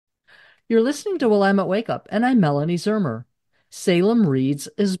You're listening to Willamette Wake Up, and I'm Melanie Zermer. Salem Reads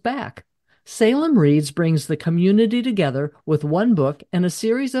is back. Salem Reads brings the community together with one book and a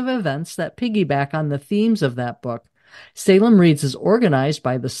series of events that piggyback on the themes of that book. Salem Reads is organized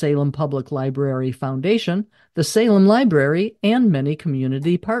by the Salem Public Library Foundation, the Salem Library, and many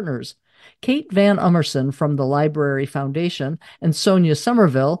community partners. Kate Van Umerson from the Library Foundation and Sonia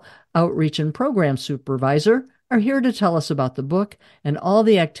Somerville, Outreach and Program Supervisor, are here to tell us about the book and all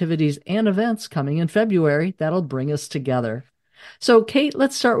the activities and events coming in February that'll bring us together. So, Kate,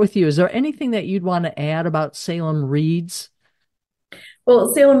 let's start with you. Is there anything that you'd want to add about Salem Reads?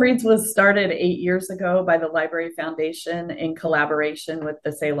 Well, Salem Reads was started 8 years ago by the Library Foundation in collaboration with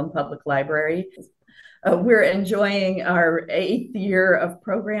the Salem Public Library. We're enjoying our 8th year of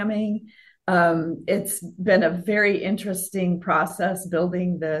programming. It's been a very interesting process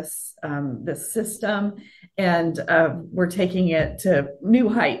building this system, and we're taking it to new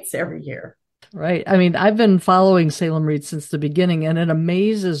heights every year. Right. I mean, I've been following Salem Reads since the beginning, and it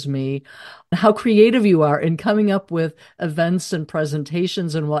amazes me how creative you are in coming up with events and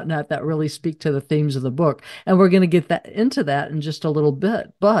presentations and whatnot that really speak to the themes of the book. And we're going to get into that in just a little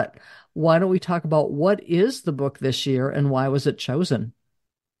bit. But why don't we talk about what is the book this year and why was it chosen?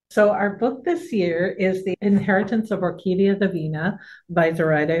 So our book this year is The Inheritance of Orquídea Divina by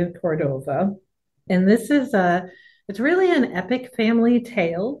Zoraida Cordova. And it's really an epic family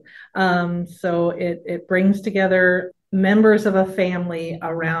tale. So it brings together members of a family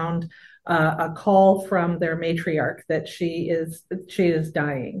around a call from their matriarch that she is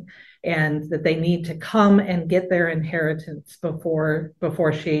dying, and that they need to come and get their inheritance before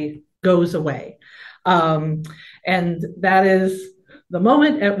she goes away. And that is the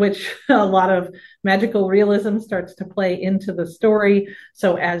moment at which a lot of magical realism starts to play into the story.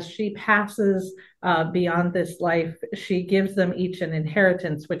 So as she passes beyond this life, she gives them each an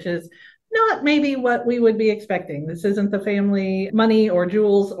inheritance, which is not maybe what we would be expecting. This isn't the family money or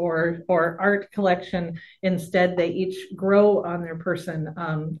jewels or art collection. Instead, they each grow on their person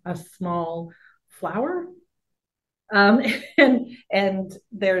a small flower. Um, and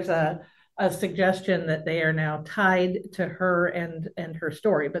there's a suggestion that they are now tied to her and her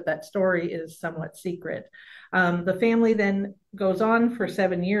story, but that story is somewhat secret. The family then goes on for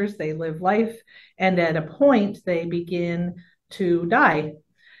 7 years. They live life, and at a point they begin to die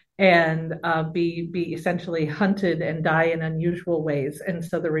and be essentially hunted and die in unusual ways. And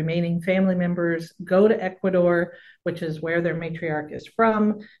so the remaining family members go to Ecuador, which is where their matriarch is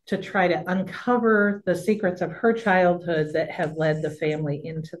from, to try to uncover the secrets of her childhood that have led the family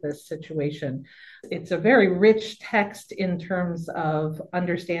into this situation. It's a very rich text in terms of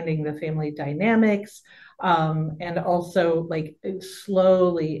understanding the family dynamics, and also like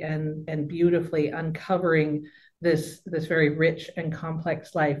slowly and beautifully uncovering this very rich and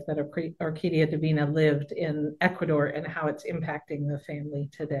complex life that Orquídea Divina lived in Ecuador and how it's impacting the family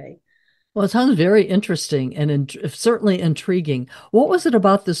today. Well, it sounds very interesting and certainly intriguing. What was it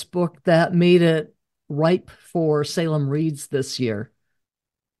about this book that made it ripe for Salem Reads this year?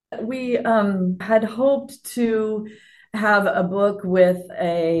 We had hoped to have a book with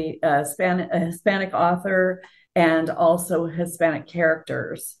a Hispanic author and also Hispanic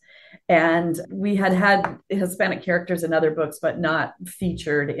characters. And we had Hispanic characters in other books, but not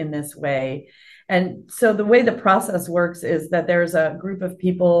featured in this way. And so the way the process works is that there's a group of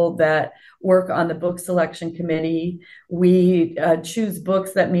people that work on the book selection committee. We choose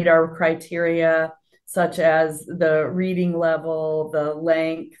books that meet our criteria, such as the reading level, the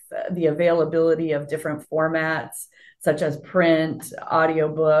length, the availability of different formats, such as print,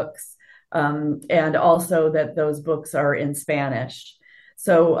 audiobooks, and also that those books are in Spanish.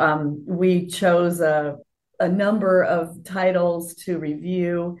 So we chose a number of titles to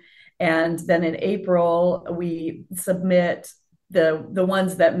review. And then in April, we submit the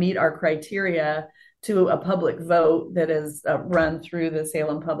ones that meet our criteria to a public vote that is run through the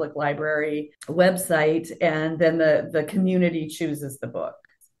Salem Public Library website. And then the community chooses the book.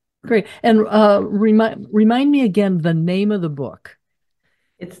 Great. And remind me again the name of the book.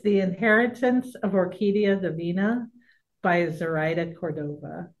 It's The Inheritance of Orquídea Divina by Zoraida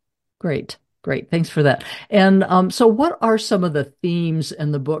Cordova. Great. Great. Thanks for that. And so what are some of the themes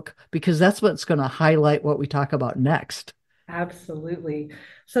in the book? Because that's what's going to highlight what we talk about next. Absolutely.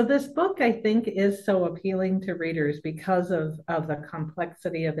 So this book, I think, is so appealing to readers because of the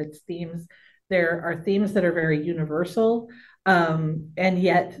complexity of its themes. There are themes that are very universal, and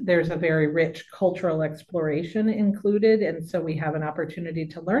yet there's a very rich cultural exploration included. And so we have an opportunity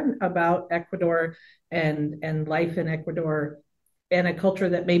to learn about Ecuador and life in Ecuador and a culture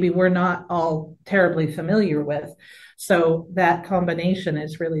that maybe we're not all terribly familiar with. So that combination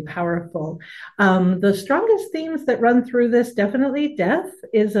is really powerful. The strongest themes that run through this, definitely death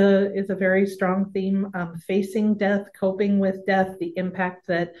is a very strong theme. Facing death, coping with death, the impact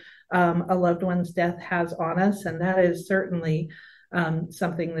that a loved one's death has on us, and that is certainly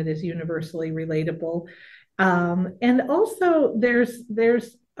something that is universally relatable. And also,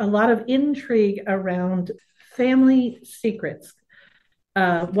 there's a lot of intrigue around family secrets,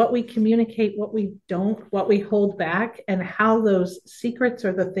 what we communicate, what we don't, what we hold back, and how those secrets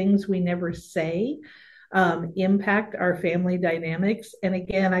or the things we never say impact our family dynamics. And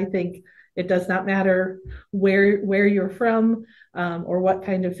again, I think it does not matter where you're from, or what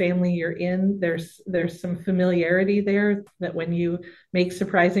kind of family you're in. There's some familiarity there that when you make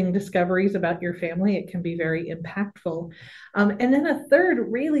surprising discoveries about your family, it can be very impactful. And then a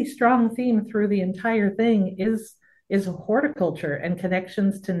third really strong theme through the entire thing is horticulture and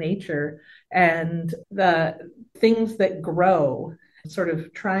connections to nature and the things that grow, sort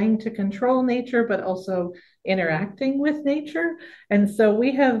of trying to control nature, but also interacting with nature. And so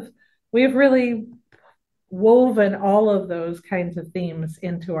we've really woven all of those kinds of themes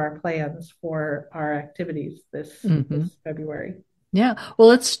into our plans for our activities this February. Yeah, well,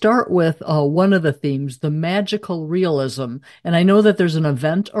 let's start with one of the themes, the magical realism. And I know that there's an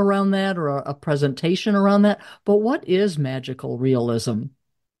event around that or a presentation around that, but what is magical realism?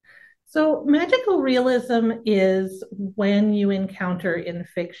 So, magical realism is when you encounter in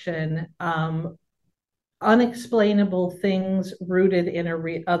fiction unexplainable things rooted in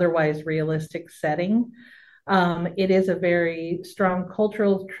a otherwise realistic setting. It is a very strong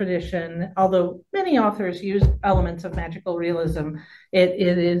cultural tradition, although many authors use elements of magical realism. It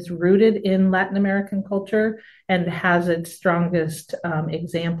is rooted in Latin American culture and has its strongest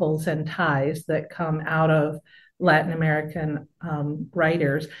examples and ties that come out of Latin American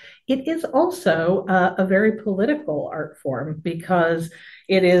writers. It is also a very political art form because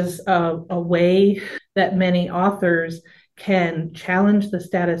it is a way that many authors can challenge the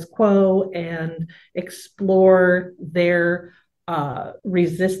status quo and explore their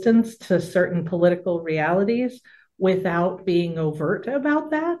resistance to certain political realities without being overt about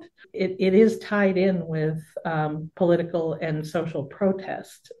that. It is tied in with political and social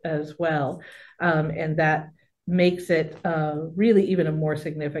protest as well. And that makes it really even a more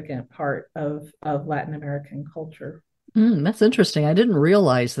significant part of Latin American culture. That's interesting. I didn't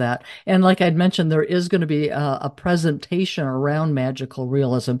realize that. And like I'd mentioned, there is going to be a presentation around magical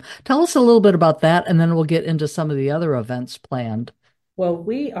realism. Tell us a little bit about that, and then we'll get into some of the other events planned. Well,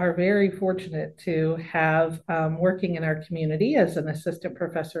 we are very fortunate to have working in our community as an assistant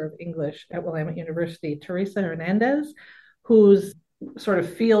professor of English at Willamette University, Teresa Hernandez, whose sort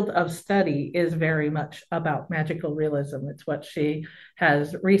of field of study is very much about magical realism. It's what she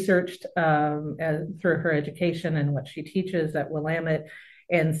has researched through her education and what she teaches at Willamette.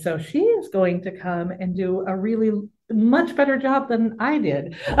 And so she is going to come and do a really much better job than I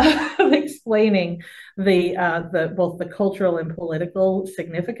did of explaining the both the cultural and political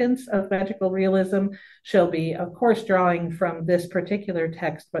significance of magical realism. She'll be, of course, drawing from this particular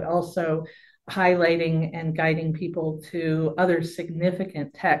text, but also highlighting and guiding people to other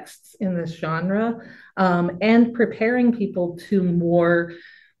significant texts in this genre, and preparing people to more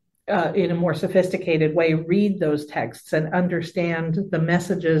in a more sophisticated way, read those texts and understand the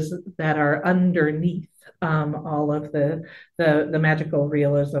messages that are underneath all of the magical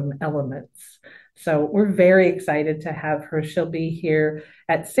realism elements. So we're very excited to have her. She'll be here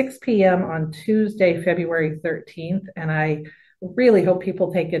at 6 p.m. on Tuesday, February 13th. And I really hope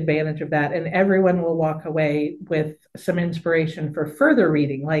people take advantage of that, and everyone will walk away with some inspiration for further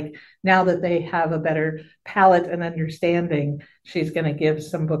reading. Like now that they have a better palette and understanding, she's going to give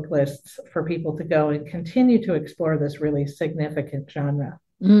some book lists for people to go and continue to explore this really significant genre.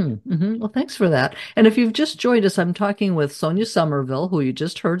 Well, thanks for that. And if you've just joined us, I'm talking with Sonia Somerville, who you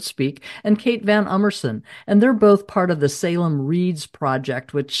just heard speak, and Kate Van Ummerson, and they're both part of the Salem Reads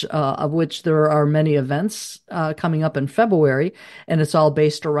project, which of which there are many events coming up in February, and it's all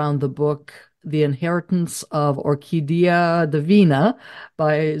based around the book The Inheritance of Orquídea Divina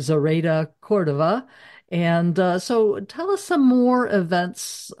by Zoraida Cordova. And so tell us some more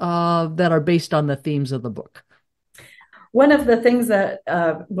events that are based on the themes of the book. One of the things that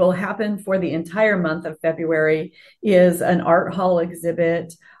will happen for the entire month of February is an art hall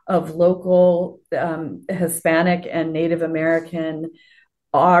exhibit of local Hispanic and Native American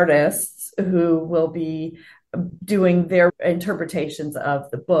artists who will be doing their interpretations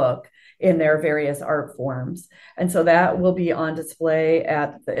of the book in their various art forms. And so that will be on display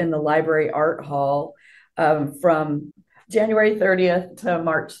in the library art hall from January 30th to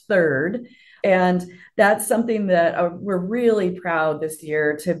March 3rd. And that's something that we're really proud this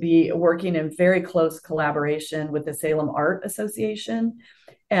year to be working in very close collaboration with the Salem Art Association.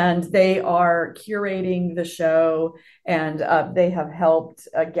 And they are curating the show, and they have helped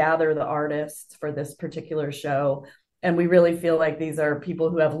gather the artists for this particular show. And we really feel like these are people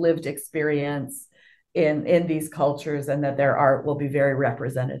who have lived experience in these cultures, and that their art will be very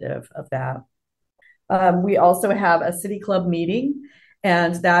representative of that. We also have a city club meeting,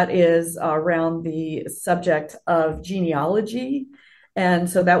 and that is around the subject of genealogy. And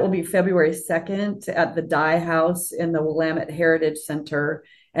so that will be February 2nd at the Dye House in the Willamette Heritage Center.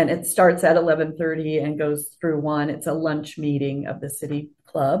 And it starts at 11:30 and goes through 1. It's a lunch meeting of the city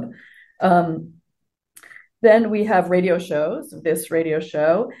club. Then we have radio shows, this radio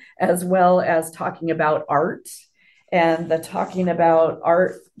show, as well as talking about art. And the Talking About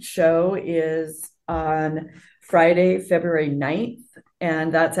Art show is on Friday, February 9th,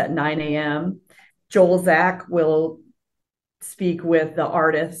 and that's at 9 a.m. Joel Zach will speak with the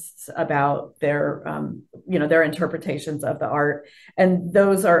artists about their interpretations of the art. And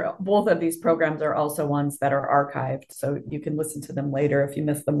both of these programs are also ones that are archived, so you can listen to them later if you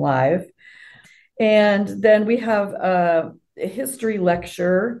miss them live. And then we have a history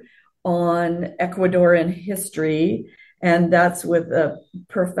lecture on Ecuadorian history, and that's with a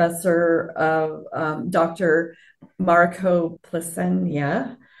professor of Dr. Marco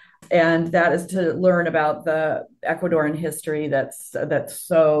Plasenia. And that is to learn about the Ecuadorian history that's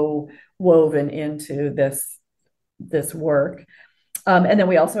so woven into this work. And then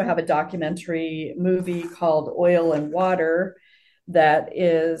we also have a documentary movie called Oil and Water that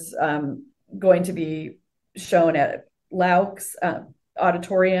is going to be shown at Laux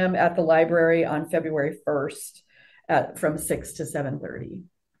Auditorium at the library on February 1st from 6 to 7:30.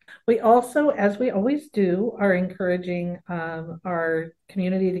 We also, as we always do, are encouraging our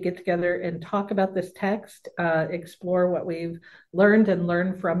community to get together and talk about this text, explore what we've learned and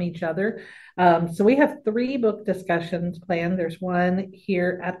learn from each other. So we have 3 book discussions planned. There's one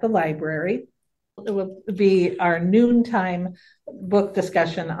here at the library. It will be our noontime book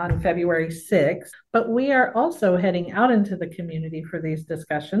discussion on February 6th, but we are also heading out into the community for these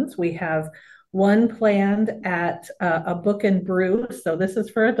discussions. We have one planned at a book and brew. So this is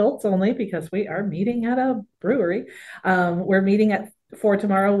for adults only because we are meeting at a brewery. We're meeting at For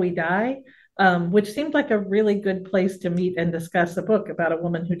Tomorrow We Die, which seemed like a really good place to meet and discuss a book about a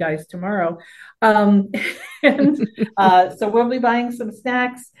woman who dies tomorrow. So we'll be buying some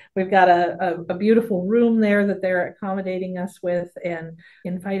snacks. We've got a beautiful room there that they're accommodating us with, and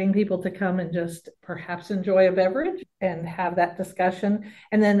inviting people to come and just perhaps enjoy a beverage and have that discussion.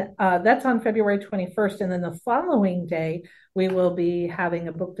 And then that's on February 21st. And then the following day, we will be having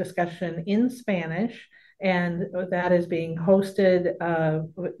a book discussion in Spanish. And that is being hosted.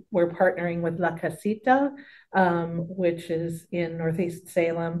 We're partnering with La Casita, which is in Northeast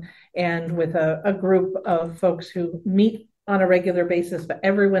Salem, and with a group of folks who meet on a regular basis, but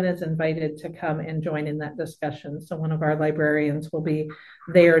everyone is invited to come and join in that discussion. So one of our librarians will be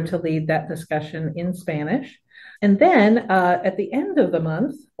there to lead that discussion in Spanish. And then at the end of the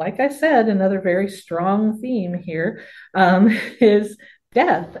month, like I said, another very strong theme here is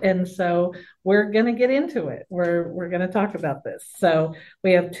death. And so we're going to get into it. We're going to talk about this. So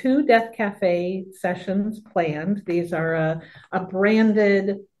we have 2 Death Cafe sessions planned. These are a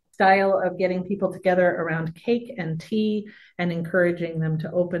branded style of getting people together around cake and tea and encouraging them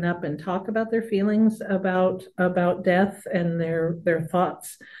to open up and talk about their feelings about death and their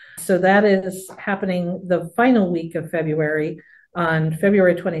thoughts. So that is happening the final week of February. On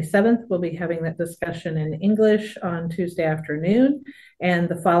February 27th, we'll be having that discussion in English on Tuesday afternoon. And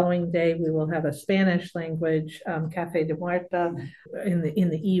the following day, we will have a Spanish language Café de Muerta in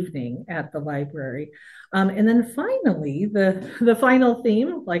the evening at the library. And then finally, the final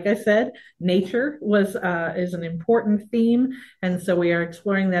theme, like I said, nature is an important theme. And so we are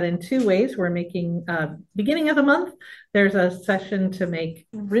exploring that in 2 ways. We're making, beginning of the month, there's a session to make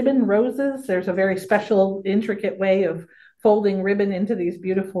ribbon roses. There's a very special, intricate way of folding ribbon into these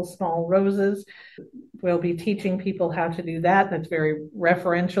beautiful small roses. We'll be teaching people how to do that. That's very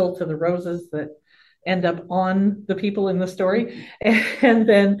referential to the roses that end up on the people in the story. And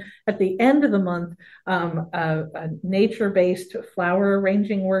then at the end of the month, a nature-based flower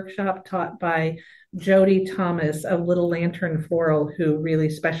arranging workshop taught by Jody Thomas of Little Lantern Floral, who really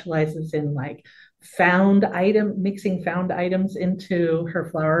specializes in mixing found items into her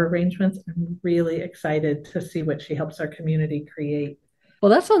flower arrangements. I'm really excited to see what she helps our community create. Well,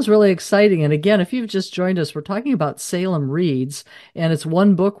 that sounds really exciting. And again, if you've just joined us, we're talking about Salem Reads, and it's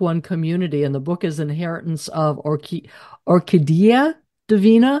one book, one community. And the book is Inheritance of Orquídea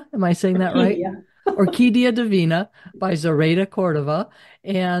Divina. Am I saying that right? Orquídea. Orquídea Divina by Zoraida Cordova.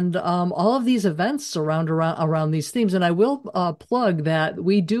 And all of these events surround around these themes. And I will plug that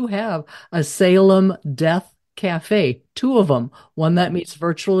we do have a Salem Death Cafe, two of them, one that meets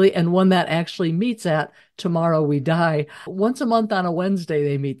virtually and one that actually meets at Tomorrow We Die. Once a month on a Wednesday,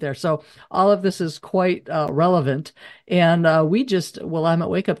 they meet there. So all of this is quite relevant. And well, I'm at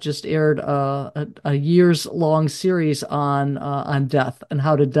Wake Up just aired a years long series on death and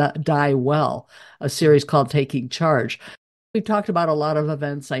how to die well, a series called Taking Charge. We've talked about a lot of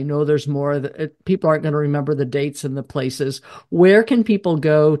events. I know there's more that people aren't going to remember the dates and the places. Where can people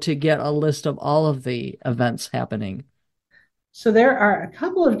go to get a list of all of the events happening? So there are a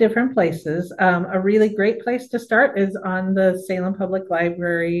couple of different places. A really great place to start is on the Salem Public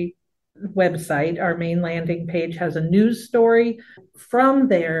Library website. Our main landing page has a news story. From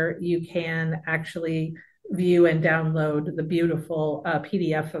there, you can actually view and download the beautiful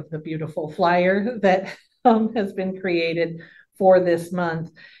PDF of the beautiful flyer that has been created for this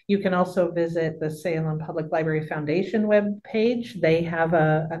month. You can also visit the Salem Public Library Foundation webpage. They have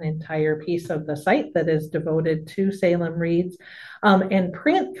an entire piece of the site that is devoted to Salem Reads, and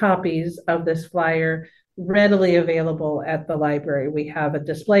print copies of this flyer readily available at the library. We have a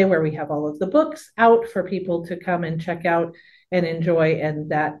display where we have all of the books out for people to come and check out and enjoy, and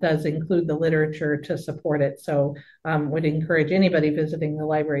that does include the literature to support it. So would encourage anybody visiting the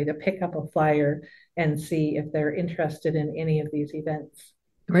library to pick up a flyer and see if they're interested in any of these events.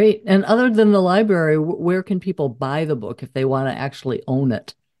 Great. And other than the library, where can people buy the book if they want to actually own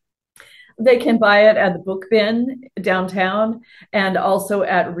it? They can buy it at the Book Bin downtown and also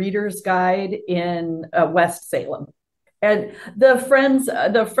at Reader's Guide in West Salem. And the friends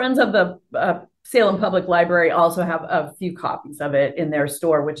of the Salem Public Library also have a few copies of it in their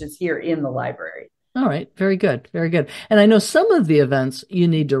store, which is here in the library. All right. Very good. Very good. And I know some of the events you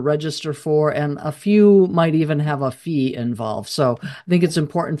need to register for, and a few might even have a fee involved. So I think it's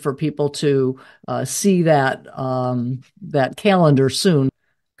important for people to see that calendar soon.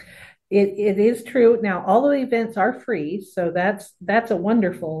 It is true. Now, all the events are free, so that's a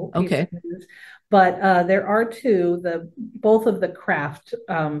wonderful piece Okay. of news. But there are two. Both of the craft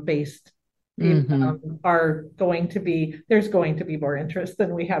based Hmm. are going to be, there's going to be more interest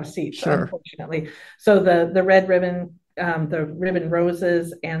than we have seats, Sure. unfortunately. So the red ribbon, the ribbon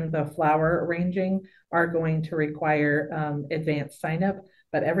roses, and the flower arranging are going to require advanced sign up,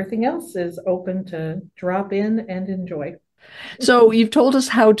 but everything else is open to drop in and enjoy. So you've told us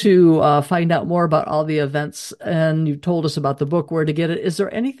how to find out more about all the events, and you've told us about the book, where to get it. Is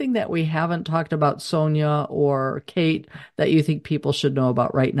there anything that we haven't talked about, Sonia or Kate, that you think people should know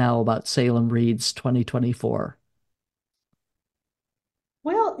about right now about Salem Reads 2024?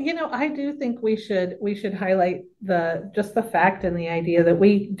 Well, I do think we should highlight the fact and the idea that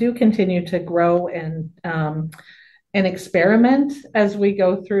we do continue to grow and experiment as we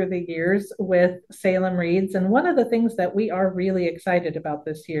go through the years with Salem Reads. And one of the things that we are really excited about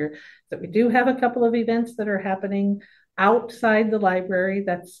this year is that we do have a couple of events that are happening outside the library.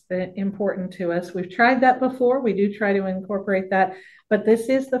 That's important to us. We've tried that before. We do try to incorporate that, but this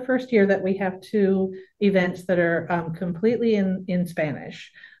is the first year that we have two events that are completely in Spanish.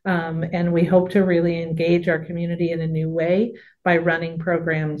 And we hope to really engage our community in a new way by running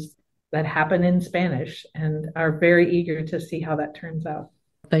programs that happen in Spanish, and are very eager to see how that turns out.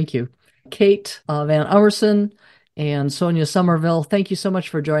 Thank you. Kate Van Amerson and Sonia Somerville, thank you so much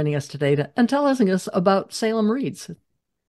for joining us today and telling us about Salem Reads.